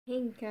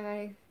Hey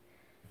guys,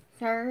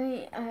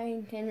 sorry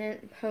I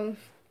didn't post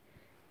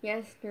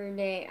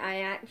yesterday.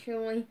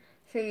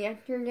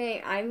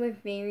 Yesterday I was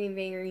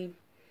very,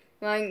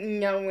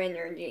 no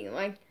energy.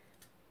 I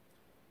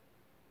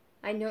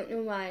don't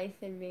know why I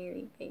said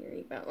very,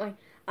 but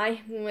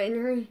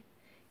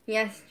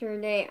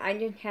yesterday I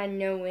just had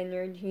no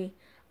energy.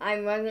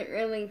 I wasn't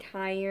really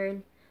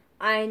tired.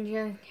 I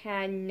just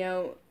had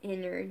no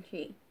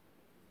energy.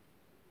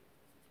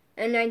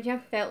 And I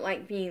just felt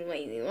like being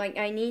lazy.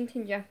 I need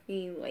to just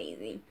be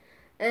lazy.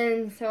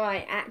 And so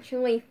I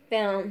actually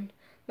filmed.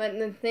 But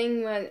the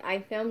thing was, I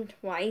filmed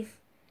twice.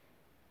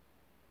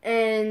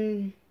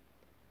 And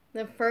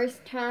the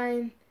first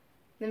time,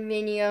 the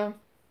video,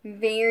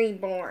 very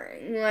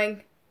boring.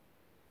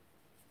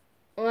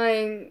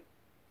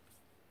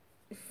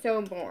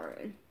 So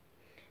boring.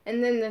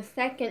 And then the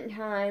second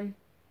time,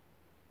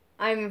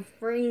 I was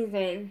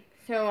freezing.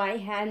 So I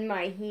had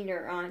my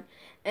heater on.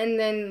 And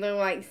then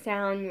the,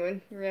 sound was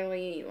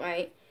really,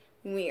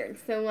 weird.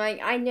 So,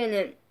 I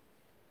didn't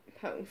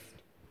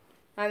post.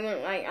 I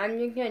went, I'm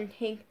just gonna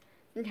take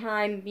the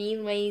time, be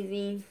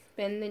lazy,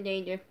 spend the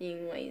day just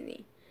being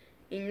lazy.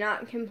 And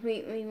not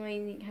completely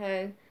lazy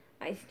because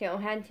I still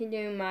had to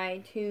do my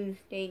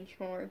Tuesday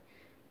chore,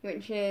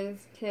 which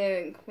is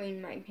to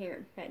clean my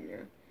parents'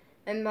 bedroom.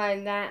 And by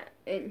that,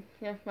 it's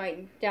just,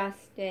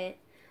 dust it.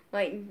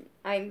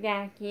 I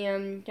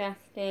vacuum,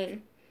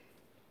 dusting,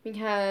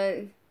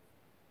 because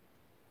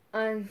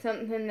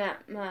something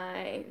that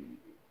my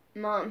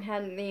mom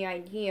had the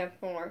idea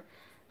for.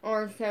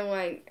 Or so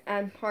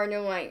as part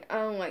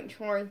of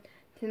chores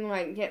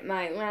to get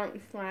my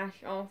allowance /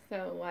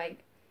 also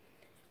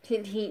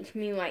to teach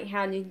me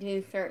how to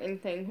do certain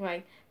things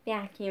like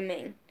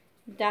vacuuming,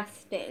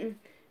 dusting,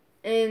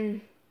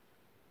 and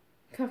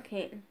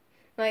cooking.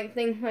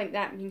 Things like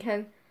that,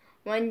 because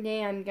one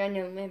day I'm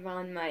gonna live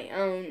on my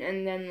own,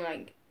 and then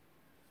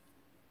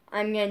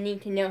I'm gonna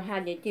need to know how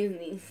to do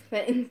these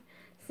things.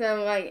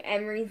 So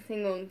every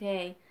single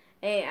day,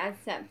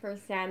 except for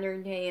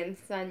Saturday and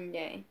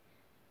Sunday.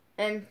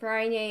 And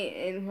Friday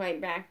is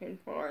back and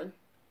forth.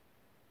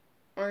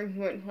 Or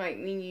which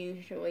we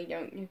usually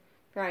don't do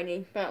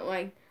Fridays, but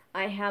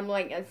I have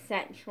a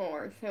set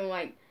chore.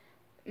 So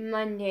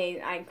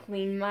Mondays I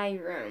clean my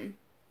room.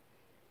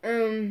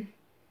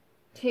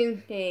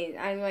 Tuesdays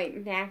I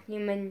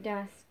vacuum and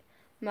dust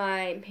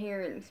my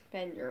parents'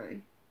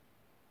 bedroom.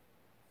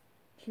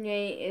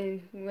 Today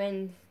is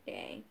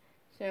Wednesday,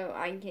 so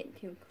I get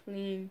to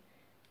clean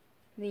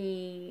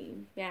the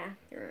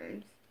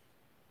bathrooms.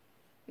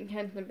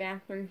 Because the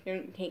bathrooms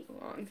don't take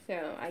long,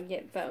 so I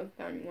get both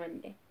on one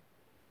day.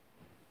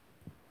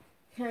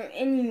 So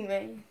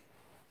anyways,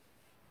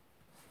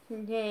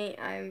 today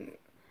I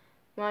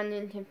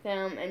wanted to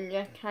film and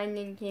just kind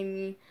of give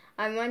you,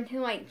 I want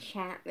to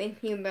chat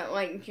with you, but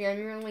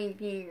generally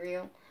be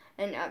real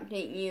and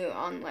update you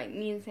on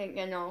music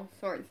and all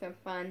sorts of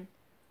fun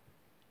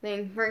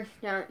things.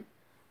 First up,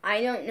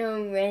 I don't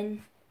know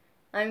when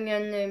I'm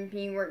gonna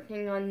be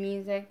working on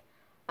music.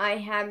 I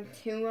have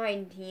 2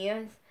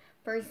 ideas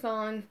for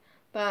songs,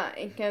 but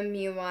it's gonna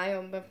be a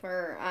while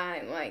before I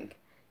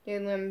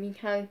do them,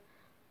 because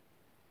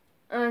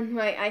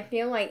I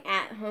feel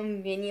at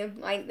home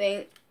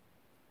videos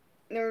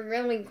they're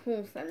really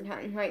cool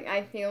sometimes.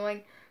 I feel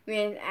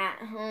with at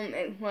home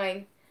it's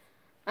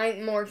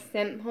more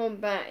simple,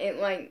 but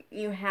it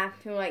you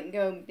have to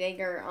go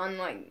bigger on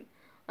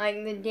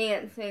the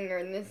dancing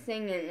or the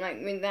singing.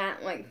 With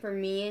that, for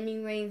me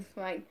anyways,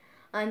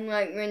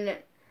 unlike when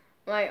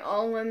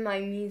all of my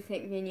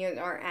music videos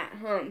are at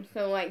home.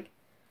 So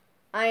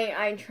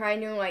I try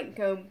to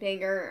go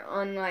bigger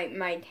on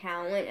my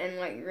talent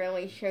and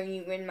really show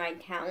you with my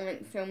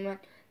talent so much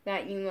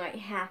that you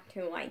have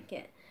to like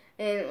it.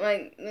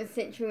 And the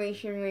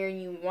situation where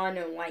you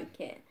wanna like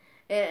it.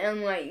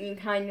 And you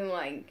kinda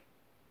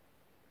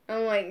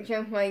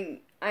just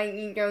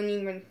you don't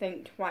even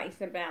think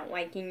twice about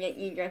liking it,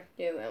 you just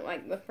do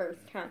it the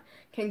first time,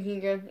 'cause you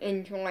just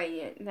enjoy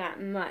it that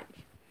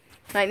much.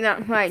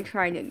 That's what I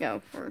try to go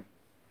for.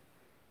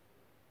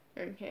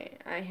 Okay,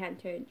 I had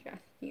to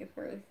adjust you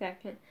for a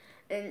second.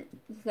 And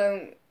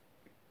so,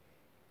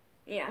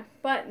 yeah,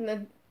 but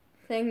the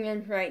thing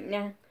is right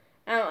now,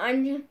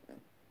 I'm just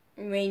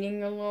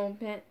waiting a little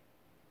bit.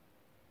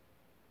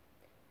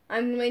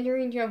 I'm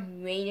literally just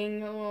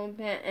waiting a little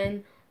bit,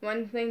 and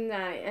one thing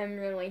that I am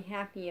really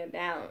happy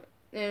about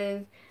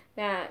is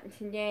that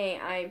today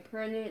I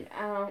printed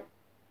out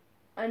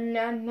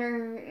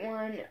another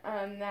one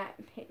of that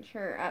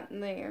picture up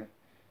there.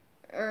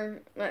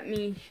 Or let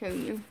me show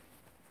you.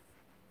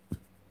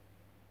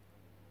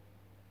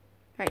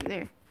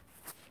 Right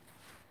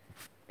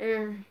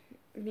there.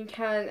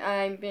 Because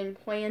I've been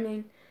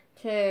planning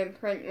to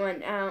print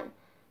one out,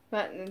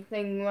 but the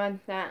thing was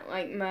that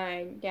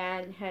my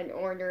dad had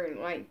ordered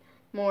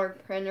more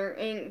printer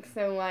ink,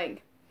 so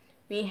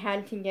we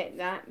had to get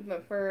that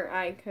before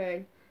I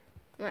could.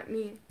 Let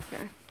me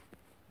check.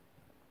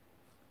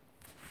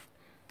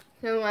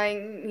 So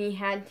we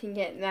had to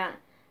get that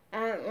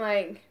at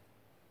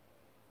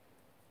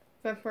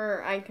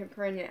before I could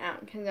print it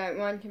out, because I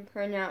want to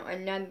print out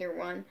another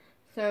one,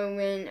 so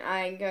when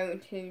I go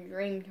to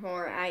Dream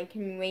Tour, I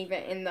can wave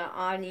it in the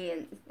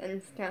audience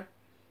and stuff.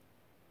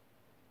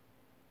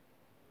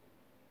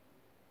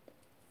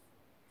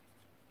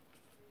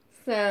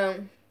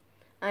 So,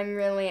 I'm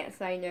really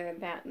excited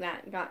about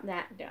that. Got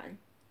that done.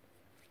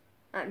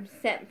 I'm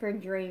set for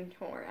Dream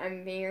Tour.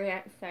 I'm very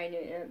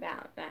excited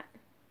about that.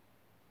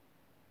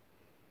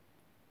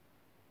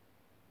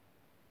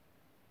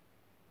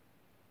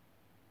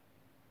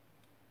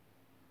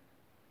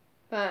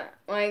 But,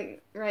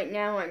 like, right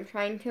now I'm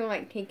trying to,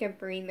 like, take a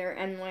breather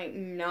and, like,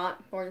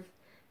 not force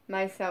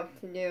myself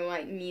to do,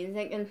 like,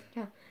 music and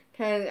stuff.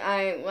 Because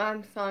I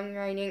love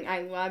songwriting.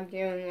 I love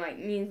doing, like,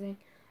 music.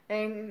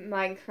 And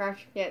my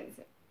crush gets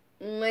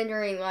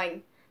literally,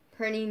 like,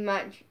 pretty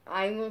much,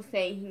 I will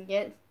say he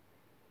gets,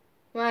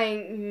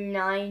 like,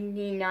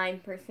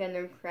 99%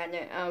 of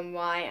credit of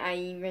why I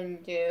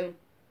even do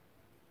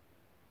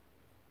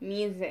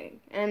music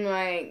and,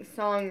 like,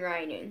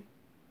 songwriting.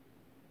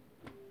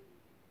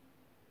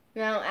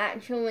 Well,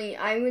 actually,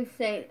 I would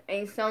say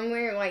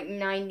somewhere like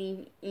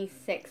 96%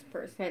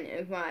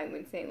 is what I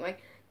would say.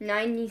 Like,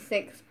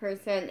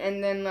 96%,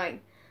 and then,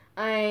 like,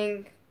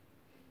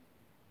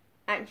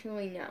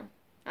 actually, no.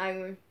 I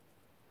would.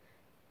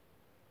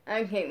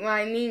 Okay, what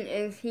I mean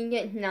is he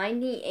gets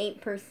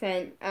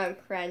 98%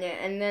 of credit,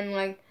 and then,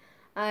 like,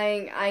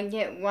 I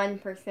get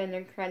 1%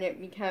 of credit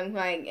because,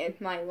 like,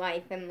 it's my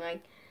life, and,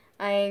 like,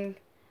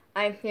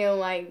 I feel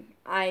like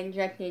I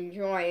just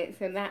enjoy it,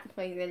 so that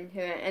plays into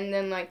it. And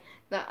then, like,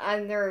 the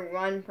other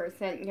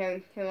 1%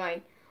 goes to,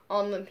 like,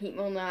 all the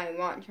people that I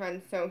watch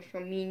on social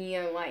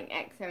media, like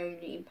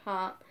XOG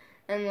Pop,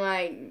 and,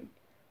 like,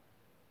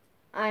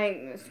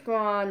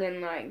 Squad,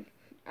 and, like,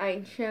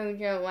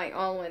 Shoujo, like,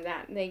 all of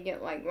that. They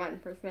get, like,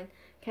 1%,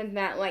 because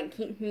that, like,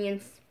 keeps me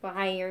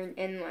inspired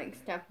and, like,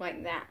 stuff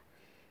like that.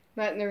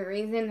 But the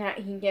reason that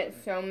he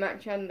gets so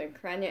much of the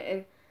credit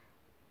is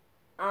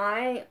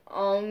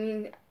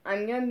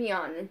I'm gonna be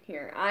honest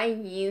here, I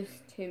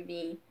used to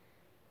be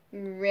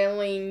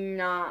really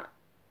not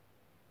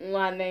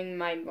loving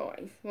my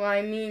voice. What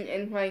I mean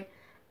is, like,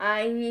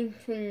 I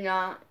used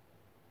to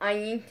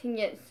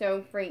get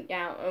so freaked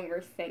out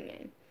over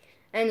singing.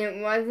 And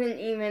it wasn't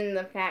even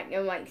the fact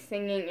of, like,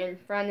 singing in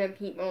front of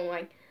people.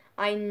 Like,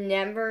 I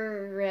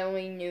never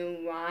really knew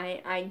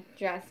why. I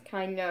just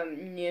kind of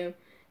knew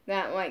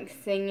that, like,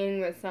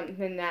 singing was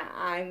something that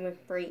I was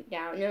freaked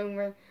out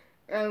over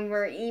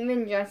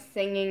even just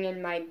singing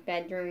in my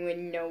bedroom with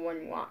no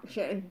one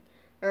watching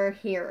or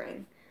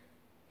hearing.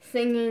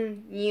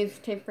 Singing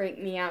used to freak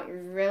me out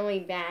really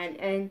bad,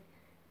 and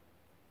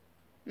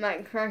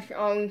my crush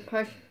always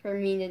pushed for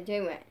me to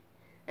do it.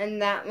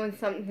 And that was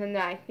something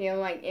that I feel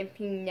like if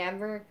he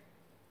never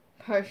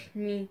pushed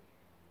me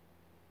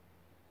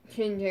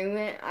to do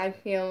it, I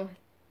feel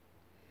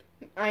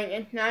like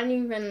it's not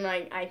even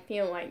like I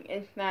feel like,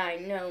 it's that I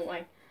know,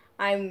 like,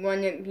 I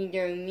wouldn't be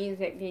doing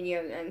music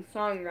videos and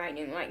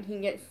songwriting. Like, he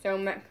gets so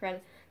much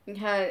credit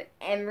because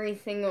every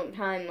single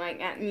time, like,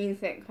 at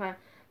music class,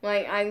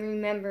 like, I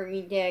remember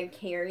we did a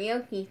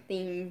karaoke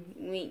theme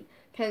week,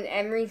 because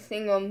every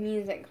single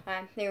music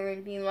class there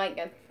would be, like,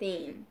 a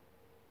theme.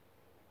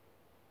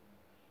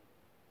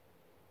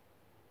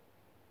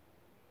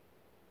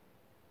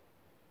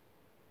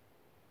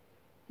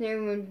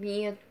 There would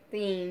be a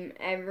theme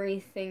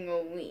every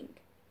single week.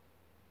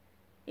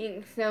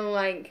 And so,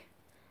 like,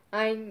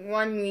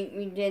 one week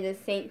we did a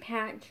St.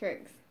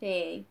 Patrick's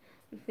Day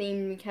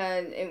theme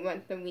because it was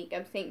the week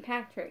of St.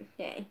 Patrick's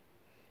Day.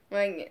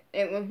 Like,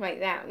 it was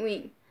like that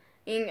week.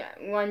 And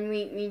one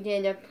week we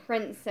did a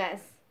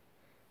princess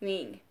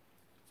week.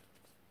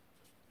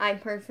 I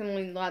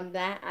personally loved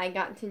that. I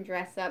got to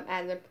dress up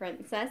as a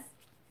princess.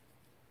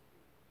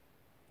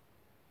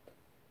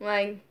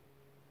 Like,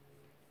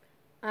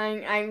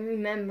 I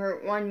remember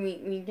one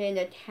week we did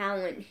a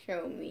talent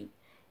show week.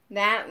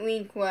 That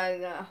week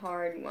was a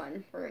hard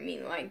one for me.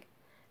 Like,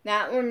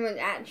 that one was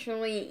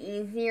actually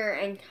easier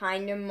and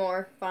kind of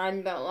more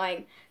fun, but,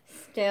 like,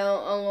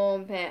 still a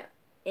little bit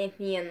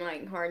iffy and,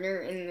 like,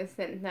 harder in the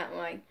sense that,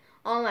 like,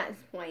 I'll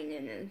explain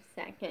in a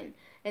second.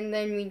 And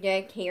then we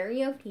did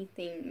karaoke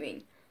theme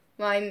week.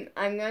 Well,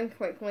 I'm going to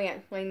quickly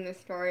explain the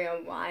story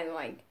of why,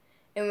 like,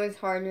 it was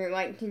harder,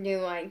 like, to do,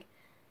 like,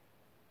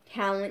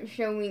 talent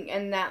show week,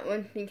 and that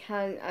was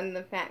because of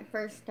the fact,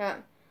 first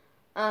up,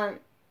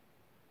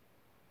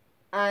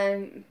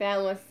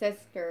 Bella's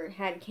sister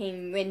had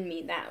came with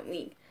me that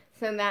week.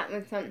 So that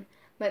was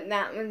but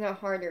that was a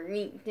harder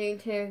week due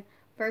to,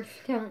 first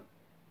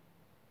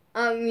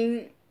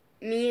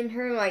me and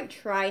her, like,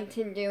 tried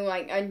to do,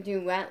 like, a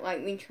duet.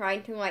 Like, we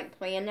tried to, like,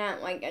 plan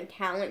out, like, a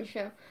talent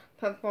show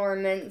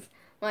performance,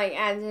 like,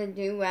 as a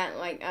duet,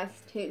 like,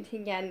 us two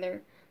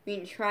together.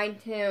 We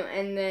tried to,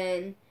 and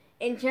then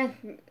it just,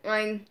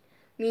 like,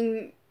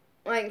 we,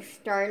 like,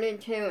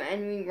 started to,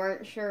 and we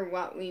weren't sure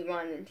what we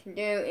wanted to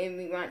do, if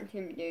we wanted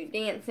to do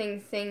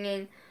dancing,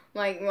 singing,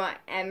 like,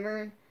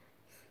 whatever.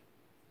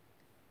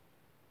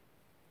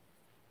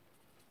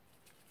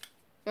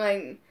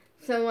 Like,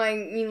 So, like,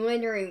 we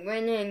literally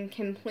went in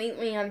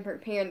completely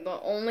unprepared.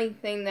 The only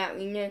thing that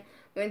we knew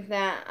was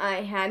that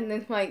I had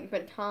this, like,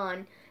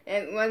 baton.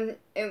 It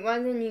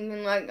wasn't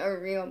even, like, a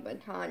real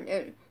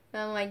baton.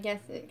 Well, I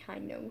guess it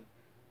kind of.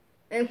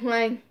 It's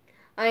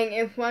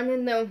it's one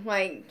of those,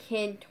 like,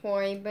 kid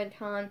toy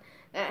batons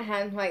that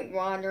has, like,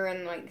 water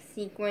and, like,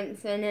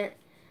 sequins in it.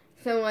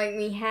 So, like,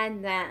 we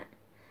had that.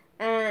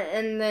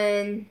 And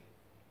then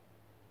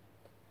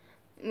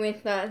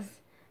with us,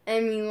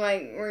 and we,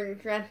 like, were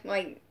dressed,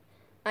 like,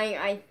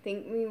 I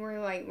think we were,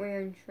 like,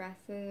 wearing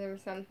dresses or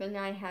something.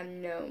 I have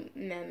no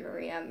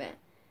memory of it.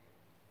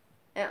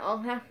 And I'll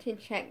have to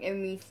check if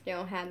we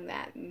still have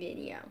that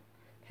video.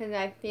 Because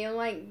I feel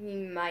like we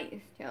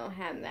might still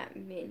have that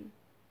video.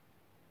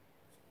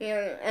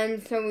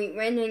 And so we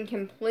went in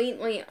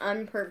completely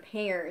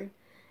unprepared.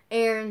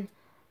 And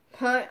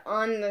put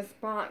on the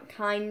spot,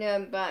 kind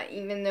of, but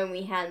even though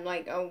we had,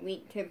 like, a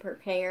week to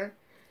prepare.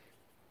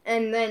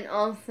 And then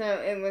also,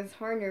 it was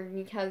harder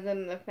because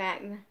of the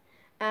fact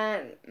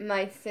that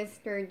my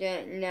sister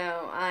didn't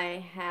know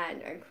I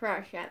had a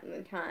crush at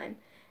the time,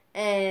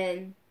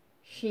 and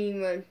she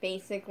was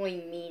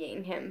basically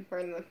meeting him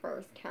for the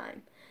first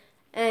time.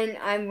 And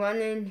I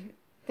wanted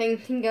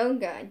things to go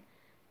good.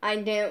 I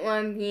didn't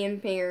want to be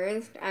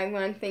embarrassed. I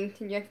wanted things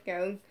to just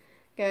go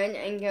good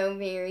and go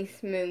very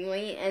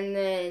smoothly, and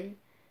then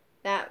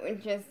that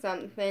was just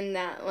something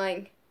that,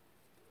 like,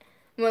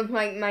 was,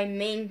 like, my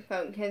main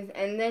focus.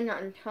 And then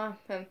on top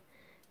of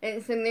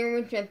it, so there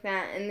was just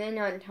that, and then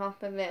on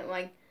top of it,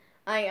 like,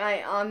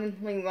 I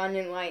obviously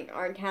wanted, like,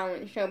 our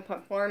talent show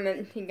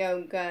performance to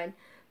go good,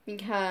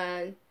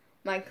 because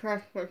my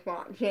crush was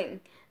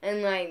watching,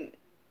 and, like,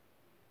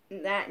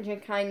 that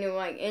just kind of,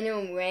 like, in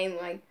a way,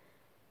 like,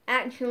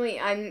 actually,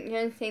 I'm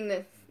gonna say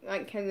this,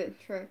 like, because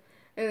it's true,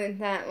 it was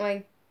that,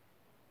 like,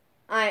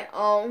 I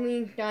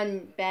always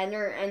done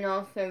better and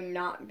also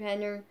not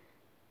better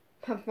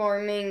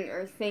performing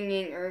or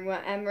singing or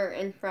whatever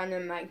in front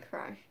of my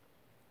crush.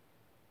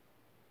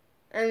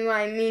 And what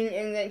I mean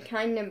is it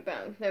kind of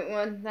both. It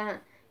was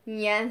that,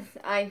 yes,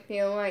 I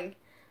feel like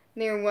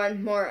there was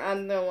more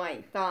of the,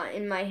 like, thought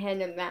in my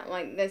head of that,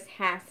 like, this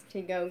has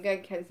to go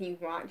good because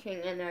he's watching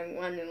and I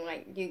want to,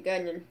 like, do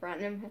good in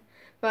front of him.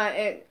 But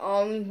it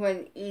always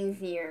was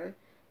easier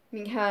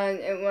because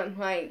it was,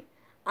 like,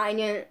 I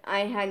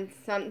had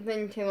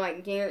something to,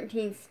 like,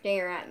 guaranteed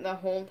stare at the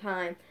whole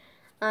time.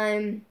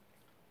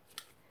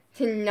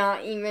 To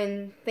not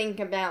even think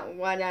about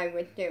what I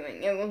was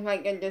doing. It was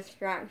like a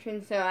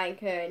distraction so I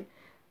could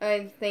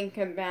think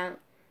about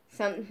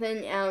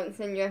something else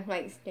and just,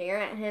 like, stare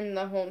at him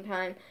the whole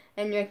time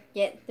and just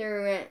get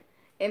through it.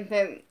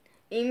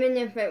 Even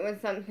if it was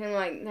something,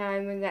 like, that I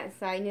was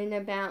excited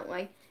about,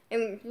 like,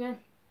 it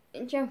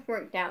just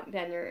worked out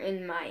better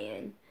in my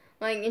end.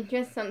 Like, it's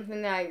just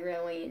something that I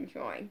really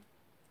enjoyed.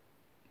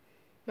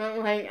 But,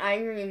 like, I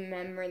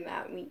remember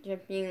that week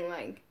just being,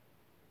 like,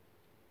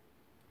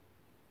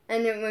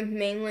 and it was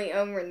mainly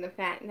over the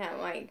fact that,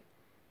 like,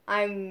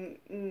 I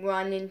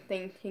wanted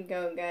things to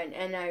go good,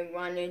 and I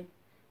wanted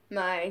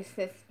my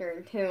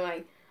sister to,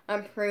 like,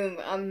 approve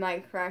of my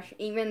crush,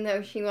 even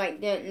though she,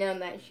 like, didn't know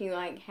that she,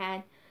 like,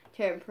 had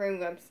to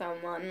approve of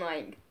someone,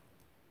 like.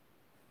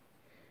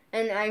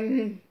 And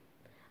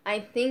I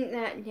think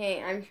that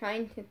day, I'm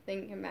trying to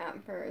think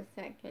about for a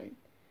second,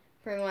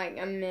 for, like,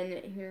 a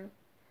minute here.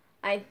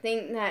 I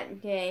think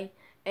that day,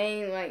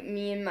 like,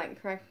 me and my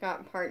crush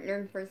got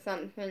partnered for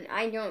something.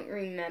 I don't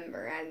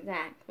remember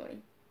exactly.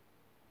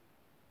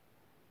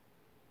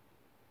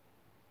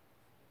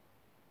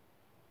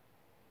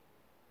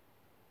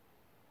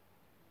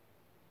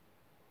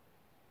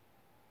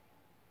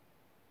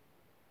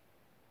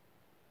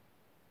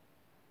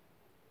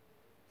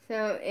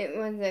 So it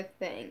was a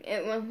thing.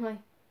 It was like,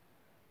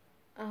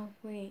 oh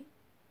wait,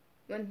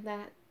 was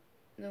that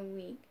the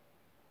week?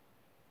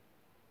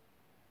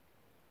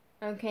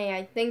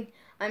 Okay,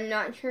 I'm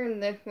not sure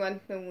if this was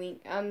the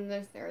week of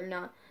this or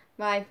not,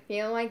 but I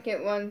feel like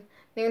it was.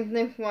 There's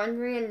this one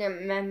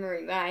random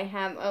memory that I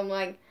have of,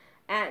 like,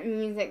 at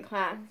music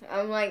class,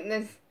 of, like,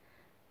 this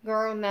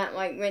girl that,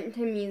 like, went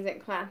to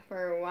music class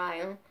for a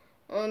while.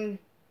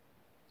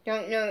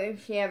 Don't know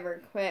if she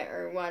ever quit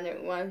or what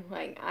it was,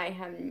 like, I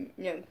have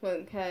no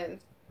clue,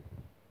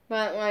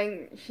 but,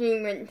 like,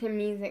 she went to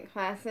music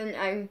class, and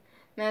I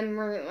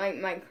remember, like,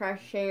 my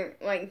crush,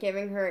 like,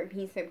 giving her a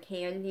piece of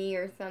candy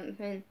or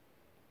something.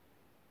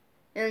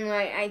 And,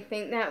 like, I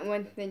think that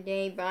was the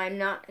day, but I'm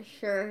not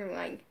sure,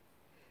 like,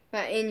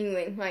 but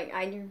anyway, like,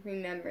 I just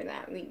remember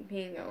that week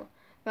being a,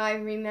 but I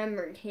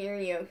remember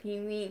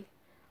karaoke week.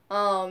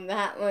 Oh,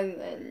 that was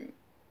a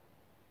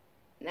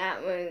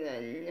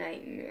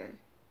nightmare.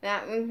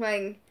 That was,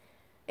 like,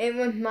 it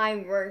was my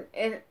worst,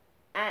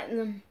 at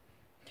the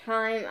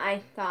time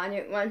I thought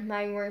it was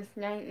my worst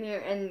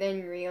nightmare and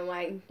then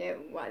realized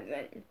it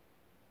wasn't.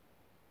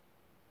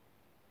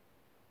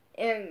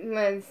 It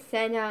was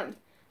set up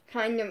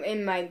kind of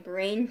in my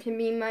brain to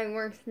be my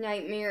worst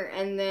nightmare,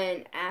 and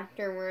then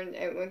afterwards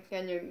it was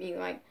going to be,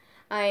 like,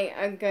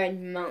 a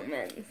good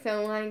moment.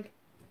 So, like,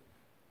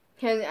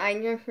 Because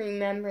I just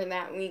remember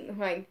that week,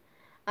 like,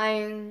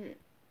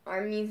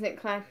 our music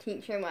class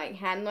teacher, like,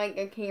 had, like,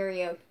 a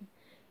karaoke,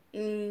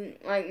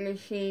 like,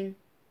 machine.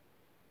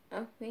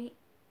 Oh, wait.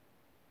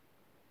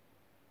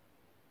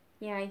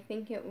 Yeah, I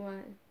think it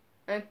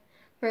was.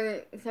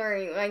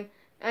 Sorry, like,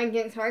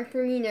 it's hard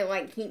for me to,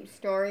 like, keep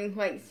stories,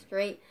 like,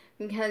 straight,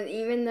 because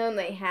even though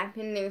they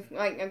happen, there's,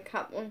 like, a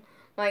couple,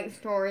 like,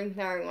 stories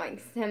that are, like,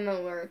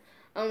 similar.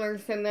 So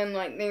then,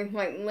 like, there's,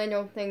 like,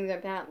 little things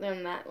about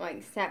them that,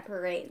 like,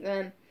 separate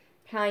them,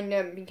 kind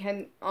of,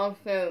 because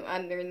also,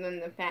 other than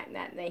the fact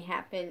that they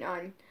happen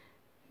on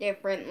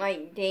different,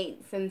 like,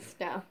 dates and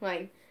stuff,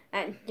 like,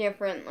 at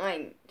different,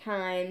 like,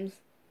 times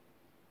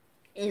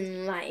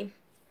in life.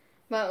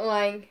 But,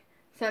 like,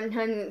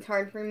 sometimes it's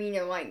hard for me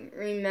to, like,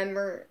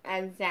 remember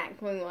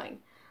exactly, like,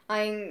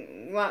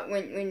 what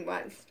went with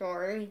what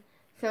story.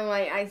 So,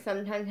 like, I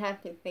sometimes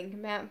have to think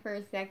about it for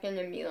a second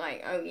and be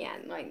like, oh, yeah,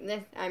 like,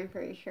 this I'm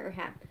pretty sure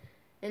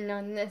happened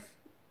on this,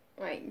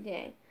 like,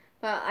 day.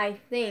 But I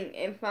think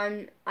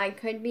I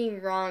could be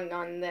wrong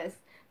on this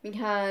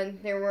because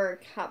there were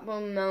a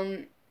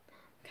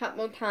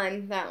couple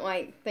times that,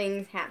 like,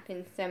 things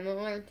happened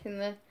similar to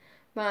this.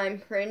 But I'm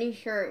pretty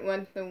sure it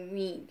was the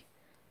week.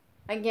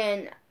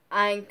 Again,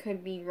 I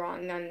could be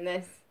wrong on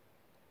this.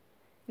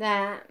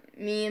 That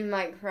me and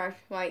my crush,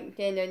 like,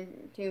 did a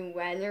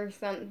duet or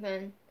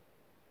something.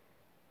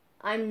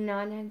 I'm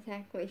not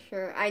exactly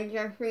sure. I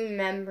just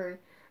remember,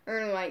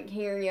 or like,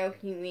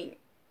 karaoke week.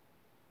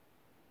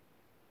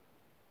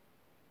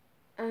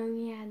 Oh,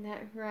 yeah,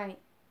 that's right.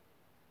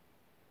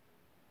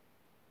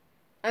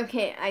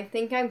 Okay, I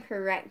think I'm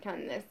correct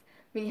on this.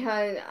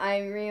 Because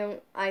I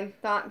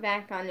thought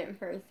back on it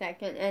for a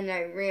second and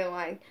I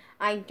realized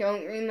I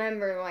don't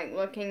remember like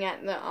looking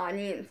at the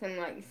audience and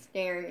like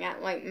staring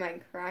at like my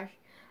crush.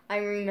 I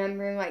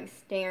remember like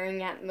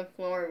staring at the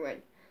floor,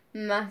 which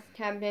must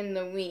have been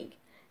the week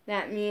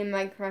that me and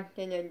my crush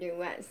did a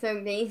duet. So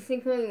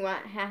basically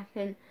what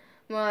happened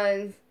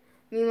was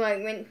we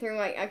like went through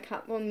like a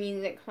couple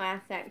music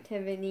class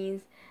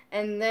activities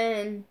and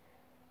then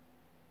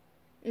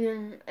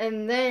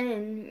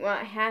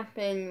what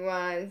happened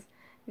was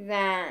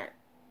that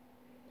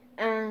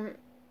um,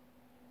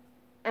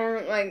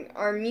 like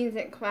our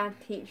music class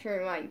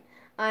teacher, like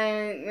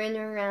I went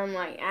around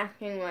like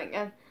asking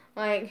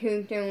like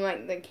who's doing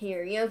like the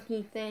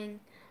karaoke thing,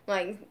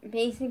 like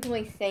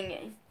basically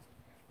singing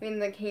in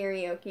the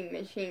karaoke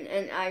machine,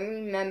 and I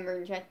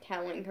remember just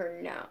telling her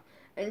no,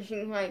 and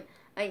she's like,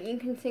 you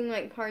can sing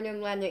like part of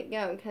Let It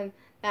Go, cause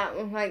that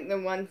was like the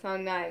one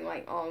song that I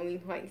like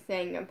always like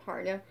sang a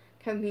part of,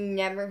 cause we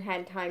never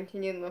had time to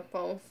do the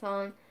full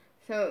song,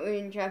 so it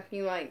would just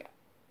be like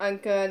a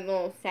good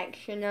little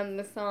section of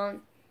the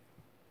song.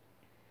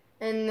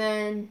 And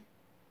then,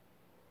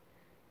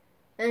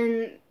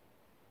 and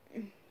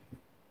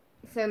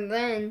so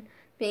then,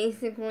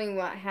 basically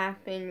what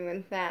happened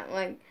was that,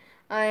 like,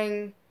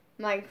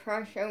 my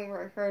crush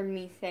overheard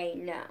me say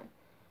no.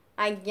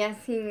 I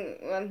guess he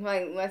was,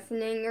 like,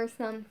 listening or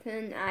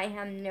something. I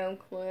have no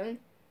clue.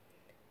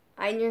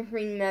 I just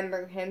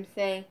remember him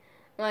saying,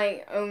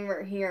 like,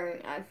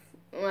 overhearing us,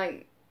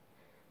 like,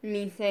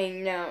 me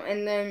saying no.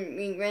 And then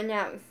we went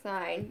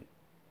outside.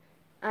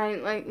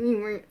 We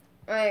were,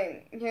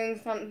 like, doing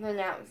something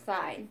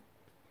outside.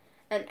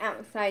 An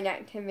outside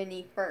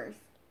activity first.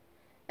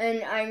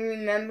 And I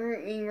remember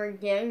we were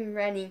getting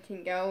ready to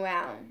go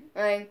out.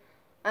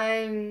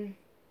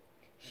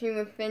 She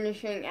was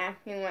finishing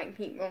asking, like,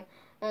 people,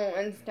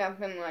 and stuff,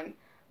 and, like,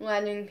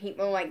 letting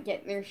people, like,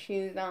 get their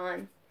shoes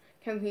on.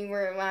 Because we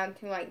were allowed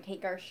to, like,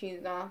 take our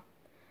shoes off.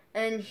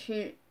 And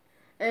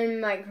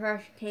my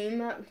crush came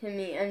up to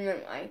me and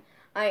was like,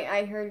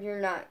 I heard you're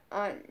not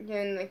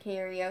doing the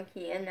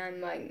karaoke, and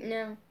I'm like,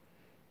 no.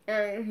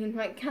 And he's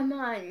like, come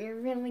on, you're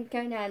really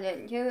good at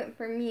it. Do it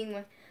for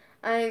me.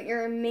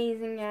 You're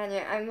amazing at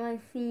it. I want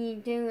to see you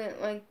do it.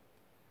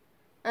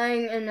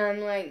 And I'm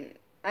like,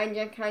 I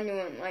just kind of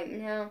went like,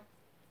 no.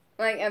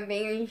 Like a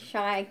very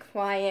shy,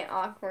 quiet,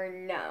 awkward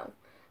no.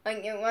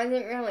 Like, it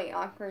wasn't really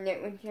awkward.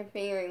 It was just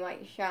very,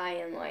 like, shy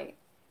and, like,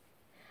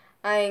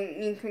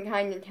 you could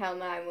kind of tell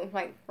that I was,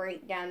 like,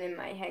 freaked out in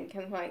my head.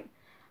 Because, like,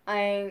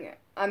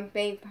 a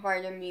big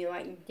part of me,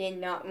 like, did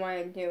not want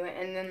to do it.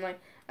 And then, like,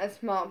 a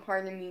small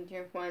part of me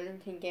just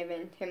wanted to give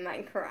in to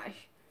my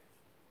crush.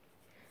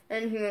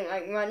 And he was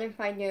like, what if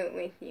I do it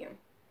with you?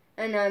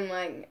 And I'm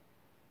like,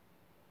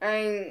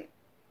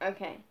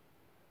 okay.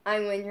 I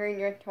literally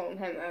just told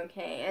him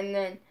okay. And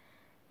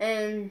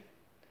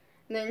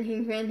then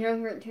he went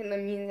over to the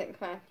music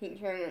class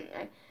teacher and was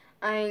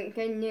like,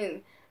 good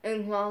news.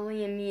 And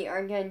Lolly and me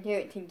are going to do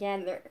it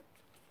together.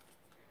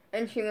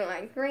 And she was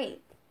like,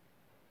 great.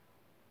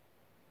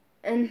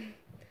 And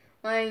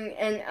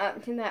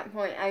up to that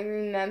point, I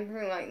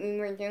remember, like, we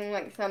were doing,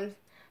 like, some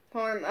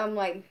form of,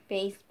 like,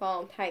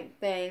 baseball type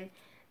thing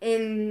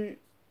in,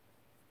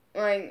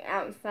 like,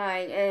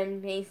 outside,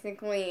 and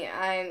basically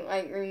I,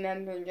 like,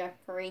 remember just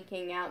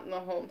freaking out the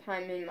whole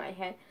time in my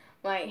head,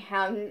 like,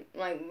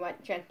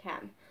 what just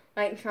happened,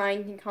 like,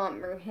 trying to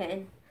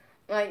comprehend,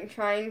 like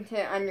trying to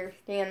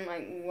understand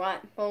like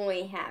what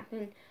fully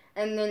happened,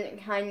 and then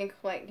it kind of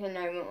clicked, and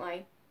I went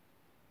like,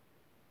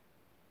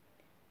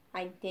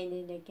 I did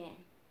it again.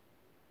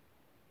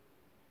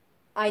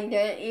 I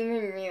didn't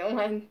even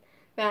realize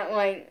that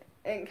like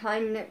it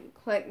kind of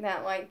clicked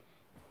that like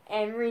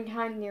every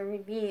time there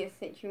would be a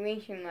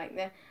situation like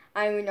that,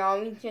 I would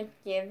always just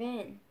give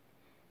in,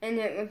 and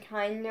it would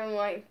kind of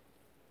like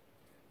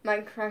my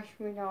crush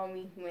would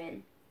always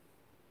win.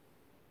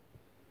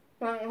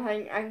 But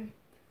like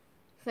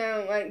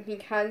so like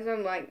because of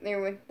like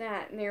there was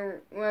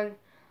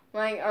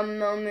like a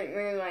moment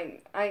where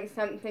like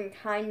something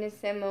kind of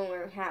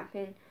similar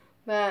happened,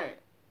 but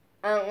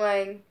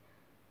like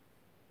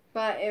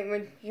but it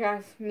was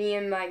just me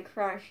and my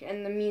crush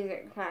and the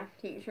music class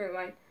teacher.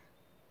 Like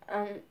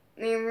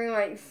there were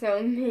like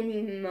so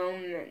many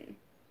moments.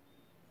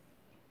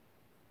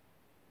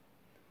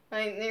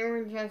 Like there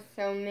were just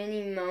so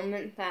many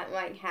moments that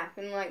like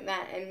happened like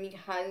that, and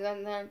because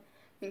of them,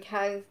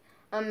 because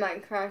of my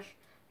crush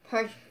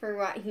pushed for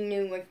what he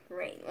knew was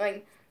great.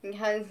 Like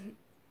because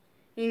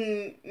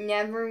he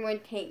never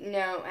would take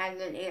no as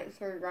an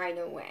answer right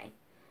away.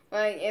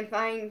 Like if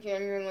I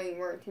generally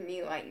were to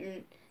be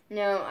like,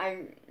 no,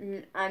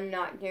 I'm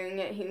not doing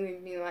it, he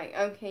would be like,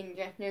 okay,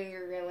 just know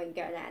you're really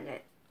good at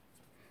it.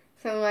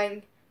 So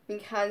like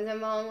because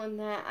of all of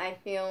that, I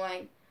feel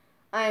like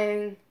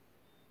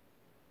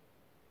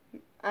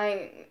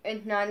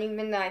it's not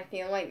even that I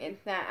feel like,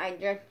 it's that I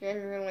just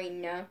generally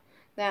know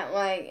that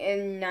like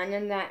if none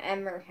of that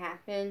ever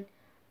happened,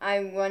 I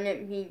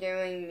wouldn't be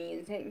doing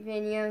music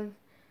videos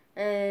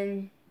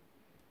and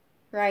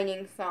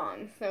writing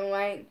songs. So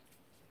like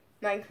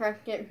my crush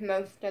gets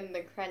most of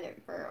the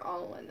credit for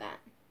all of that.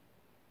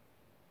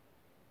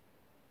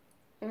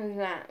 Was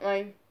that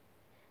like,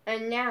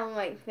 and now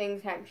like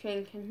things have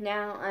changed, cause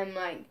now I'm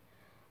like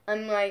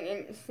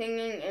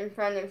singing in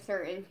front of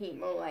certain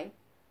people. Like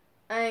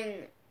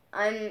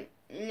I'm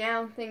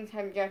now things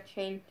have just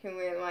changed to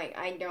where like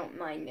I don't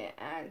mind it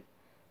as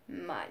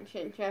much.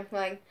 It's just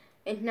like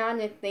it's not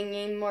a thing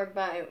anymore,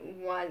 but it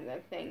was a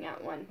thing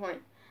at one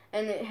point.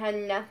 And it had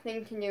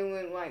nothing to do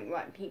with like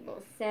what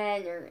people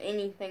said or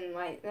anything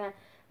like that.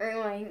 Or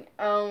like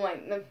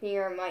like the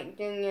fear of like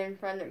doing it in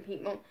front of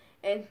people.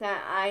 It's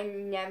that I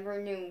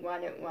never knew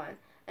what it was.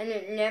 And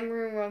it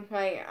never was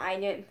like I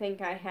didn't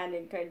think I had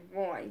a good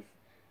voice.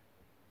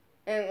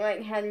 It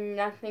like had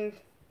nothing.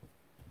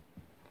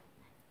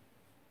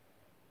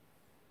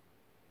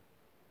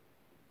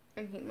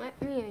 Okay, let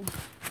me just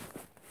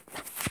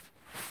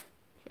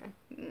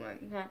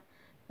like that.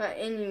 But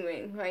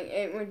anyway, like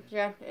it was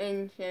just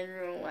in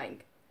general,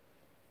 like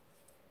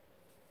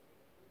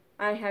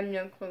I have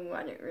no clue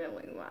what it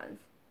really was.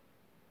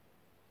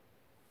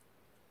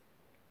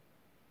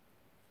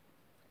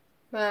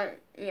 But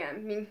yeah,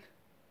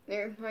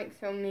 there's like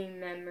so many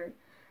memories,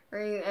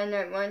 and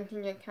I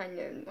wanted to kind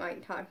of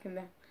like talk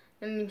about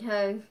them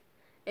because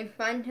it's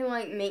fun to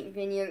like make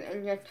videos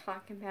and just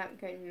talk about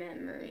good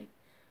memories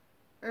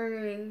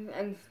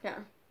and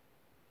stuff.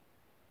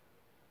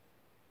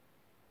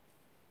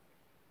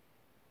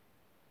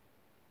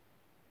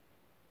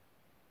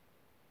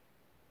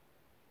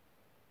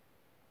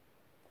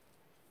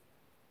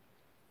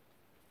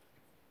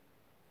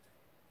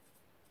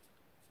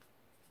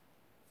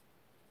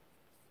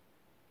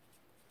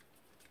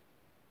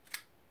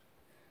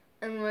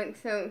 And like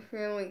so it's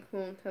really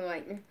cool to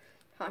like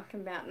talk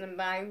about them.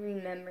 But I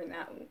remember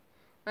that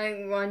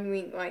like one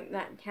week, like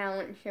that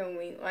talent show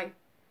week, like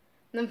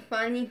the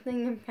funny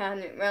thing about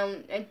it, well,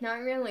 it's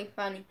not really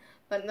funny,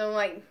 but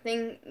the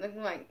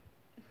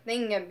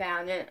thing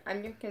about it,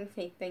 I'm just gonna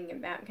say thing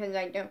about, because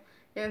I don't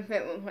know if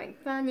it was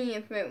like funny,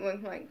 if it was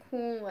like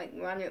cool, like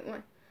what it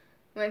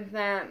was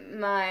that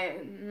my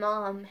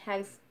mom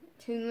has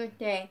to this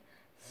day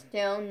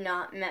still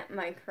not met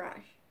my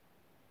crush.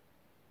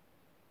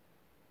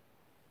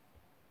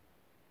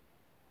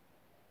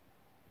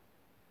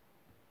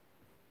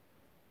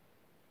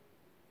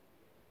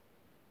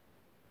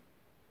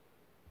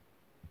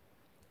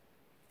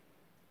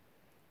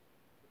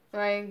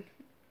 Like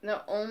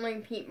the only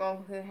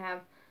people who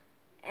have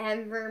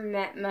ever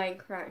met my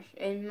crush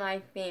in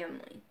my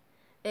family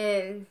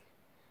is,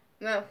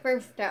 well,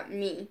 first up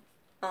me,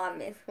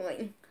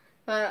 obviously,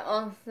 but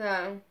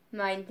also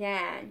my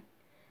dad,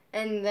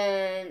 and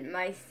then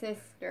my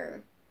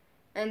sister,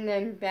 and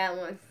then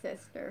Bella's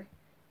sister.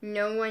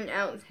 No one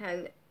else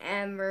has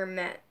ever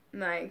met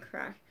my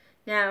crush.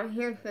 Now,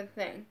 here's the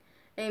thing.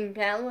 And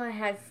Bella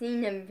has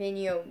seen a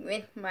video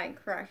with my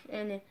crush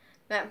in it.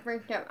 But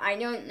first up, I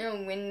don't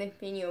know when this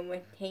video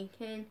was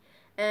taken,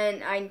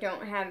 and I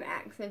don't have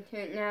access to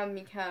it now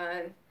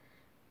because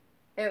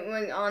it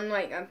was on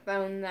like a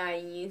phone that I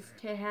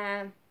used to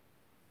have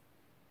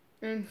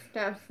and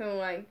stuff, so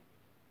like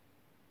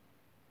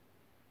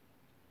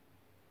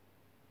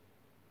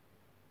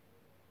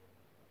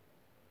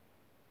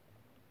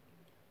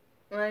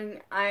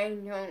I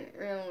don't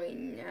really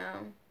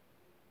know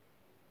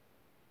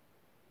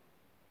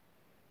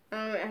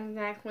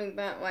exactly,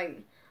 but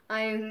like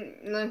I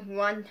this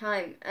one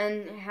time,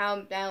 and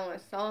how Bella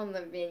saw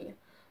the video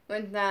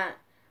was that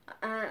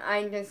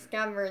I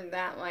discovered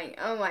that, like,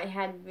 oh, I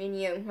had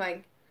videos,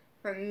 like,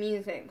 from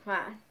music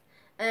class.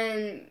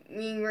 And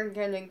we were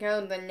gonna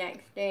go the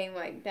next day,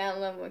 like,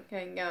 Bella was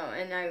gonna go,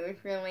 and I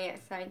was really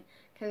excited,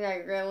 because I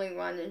really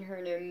wanted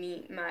her to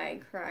meet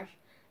my crush.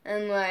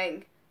 And,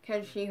 like,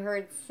 because she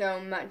heard so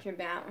much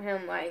about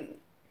him, like,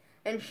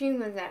 and she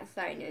was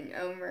excited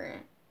over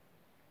it.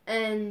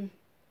 And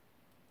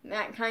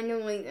that kind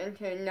of leads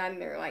into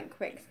another, like,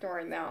 quick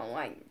story that I'll,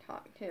 like,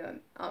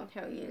 I'll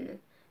tell you in a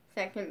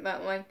second,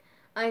 but, like,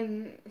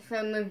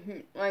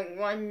 like,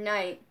 one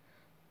night,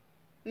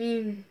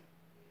 we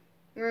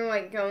were,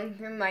 like, going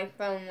through my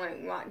phone,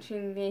 like,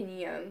 watching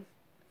videos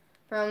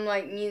from,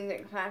 like,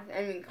 music class,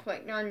 and we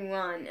clicked on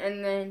one,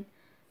 and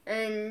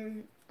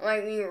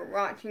like, we were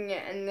watching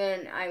it, and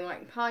then I,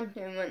 like, paused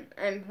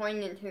and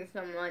pointed to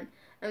someone,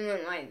 and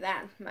went, like,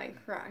 that's my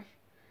crush.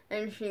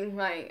 And she's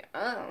like,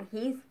 oh,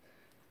 she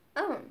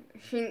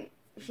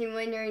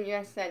literally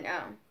just said,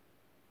 oh.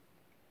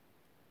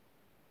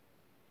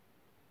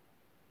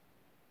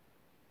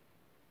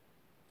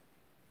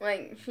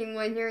 Like, she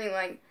literally,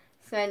 like,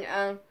 said,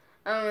 oh,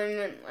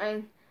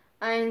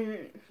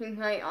 and she's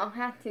like, I'll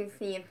have to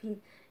see if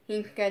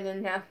he's good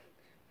enough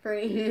for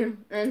you.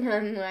 And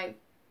I'm like,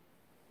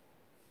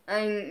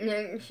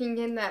 she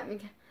did that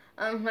because,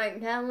 I'm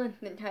like, that was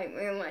the type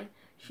where, like,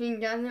 she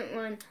doesn't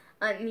want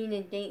me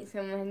to date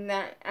someone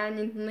that, and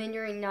is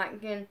literally not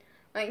gonna,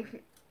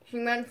 like, she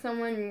wants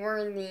someone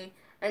worthy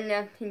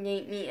enough to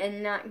date me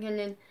and not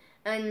gonna,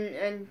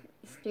 and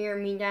steer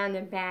me down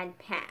a bad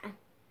path,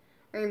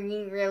 or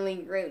be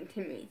really rude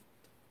to me.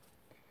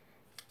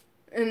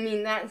 I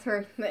mean, that's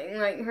her thing.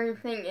 Like, her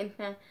thing is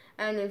that,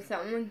 and if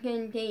someone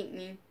can date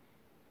me,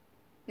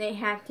 they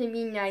have to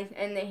be nice,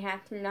 and they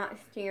have to not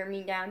steer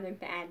me down a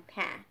bad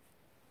path,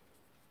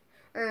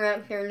 or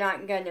else they're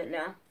not good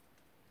enough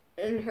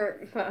in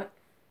her book.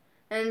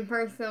 And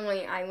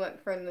personally, I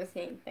look for the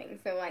same thing.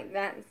 So, like,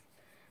 that's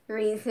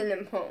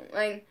reasonable.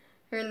 Like,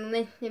 her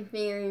list is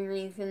very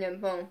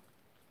reasonable,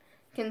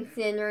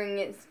 considering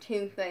it's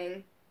 2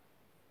 things.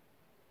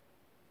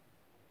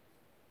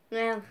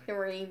 Now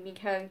 3,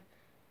 because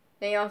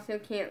they also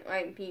can't,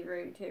 like, be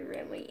rude to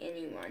really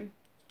anyone.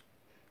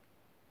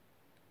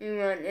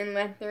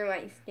 Unless they're,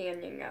 like,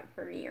 standing up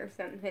for me or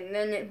something.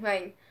 Then it's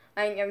like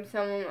if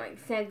someone, like,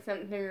 said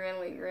something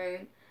really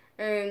rude,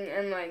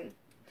 and like,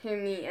 to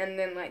me, and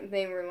then, like,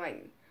 they were,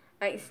 like,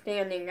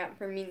 standing up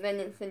for me, then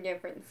it's a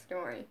different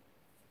story.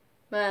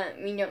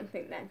 But we don't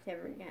think that's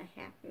ever gonna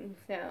happen,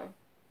 so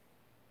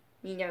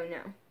we don't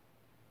know.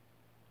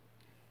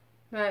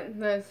 But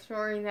the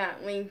story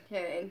that leads to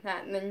it is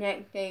that the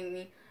next day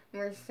we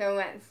were so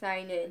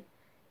excited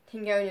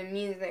to go to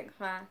music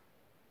class.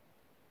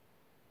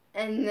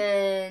 And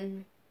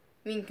then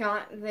we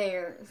got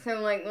there.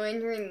 So, like,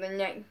 literally the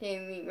next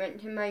day we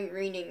went to my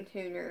reading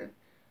tutor.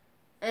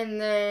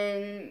 And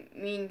then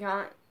we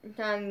got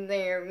done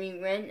there. We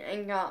went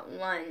and got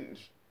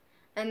lunch.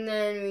 And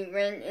then we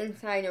went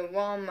inside a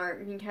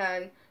Walmart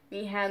because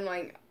we had,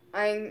 like,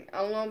 a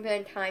little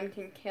bit of time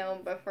to kill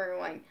before,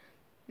 like,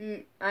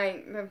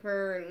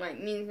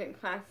 music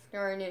class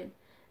started.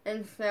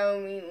 And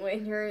so we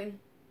literally,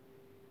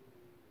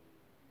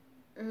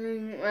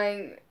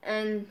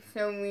 and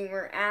so we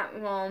were at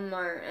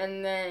Walmart,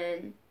 and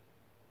then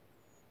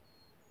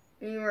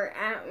we were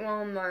at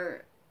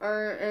Walmart,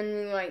 and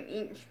we, like,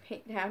 each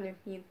picked out a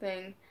few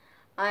things.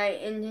 I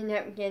ended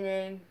up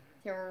getting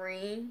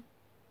 3.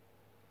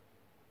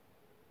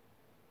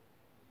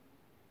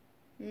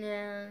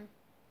 No.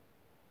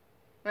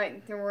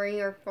 Like,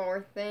 3 or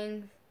 4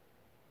 things.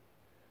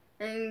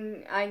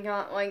 And I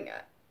got, like,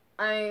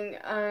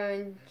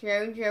 a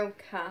JoJo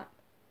cup.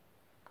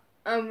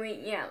 Oh,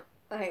 wait, yeah.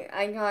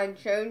 I got a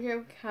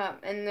JoJo cup,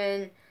 and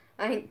then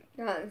I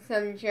got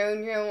some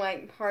JoJo,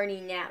 like,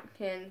 party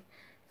napkins,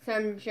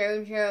 some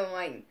JoJo,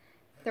 like,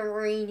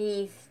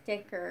 3D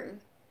stickers,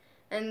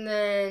 and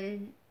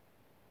then,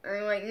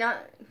 or, like,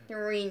 not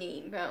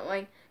 3D, but,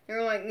 like, they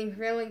were, like, these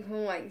really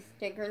cool, like,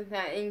 stickers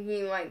that if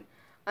you, like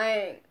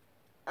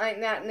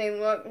that they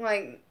look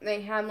like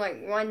they have,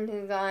 like, one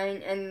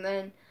design, and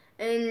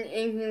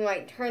if you,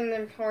 like, turn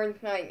them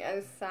towards, like,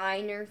 a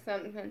side or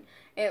something,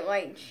 it,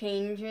 like,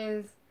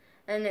 changes,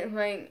 and it's,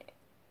 like,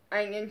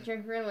 it's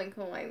just really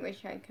cool. I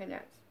wish I could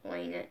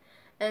explain it.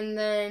 And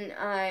then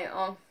I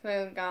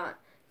also got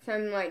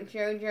some, like,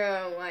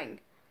 JoJo,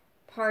 like,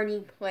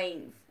 party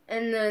plates,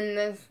 and then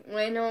this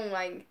little,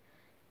 like,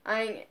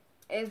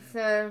 it's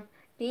a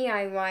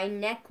DIY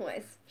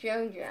necklace,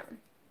 JoJo.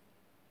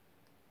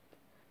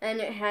 And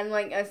it had,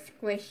 like, a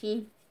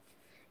squishy,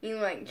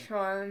 like,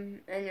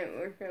 charm, and it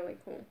was really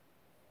cool.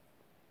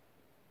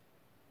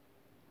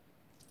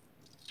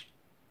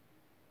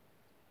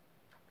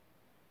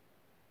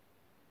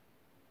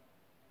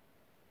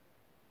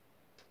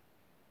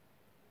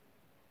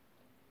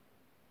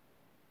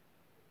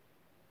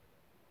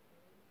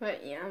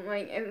 But yeah,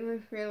 like, it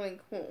was really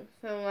cool.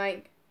 So,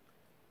 like,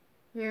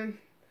 anyways,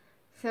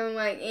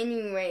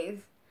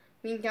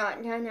 we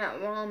got done at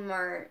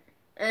Walmart,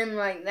 and,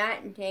 like,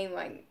 that day,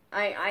 like,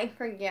 I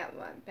forget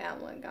what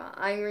Bella got.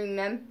 I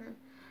remember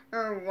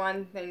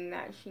one thing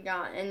that she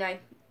got, and I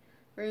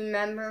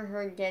remember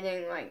her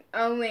getting like,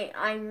 oh wait,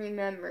 I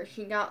remember.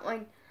 She got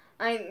like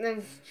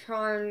this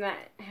charm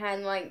that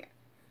had like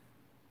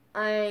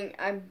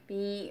a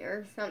B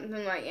or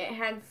something, like it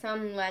had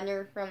some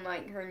letter from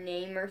like her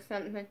name or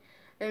something,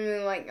 and it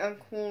was like a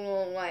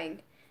cool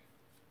like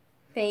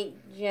fake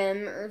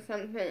gem or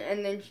something,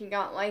 and then she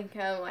got like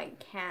a like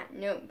cat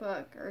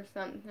notebook or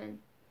something,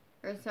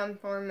 or some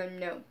form of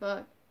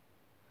notebook.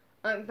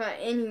 But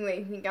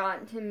anyway, we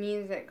got to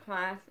music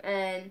class,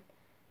 and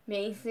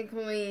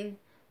basically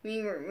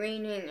we were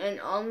reading, and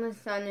all of a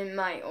sudden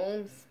my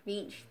old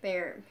speech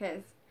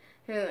therapist,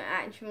 who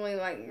actually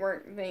like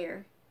worked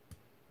there.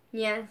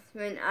 Yes,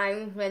 when I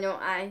was little,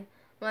 I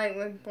like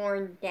was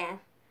born deaf,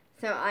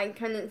 so I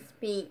couldn't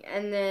speak,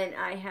 and then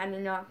I had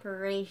an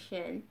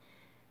operation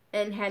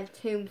and had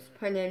tubes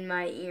put in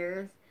my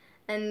ears,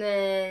 and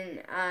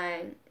then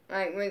I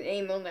like was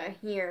able to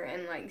hear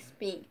and like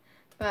speak,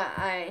 but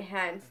I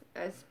had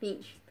a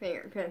speech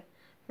therapist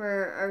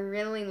for a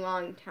really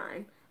long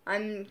time.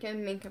 I'm gonna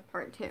make a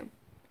part 2.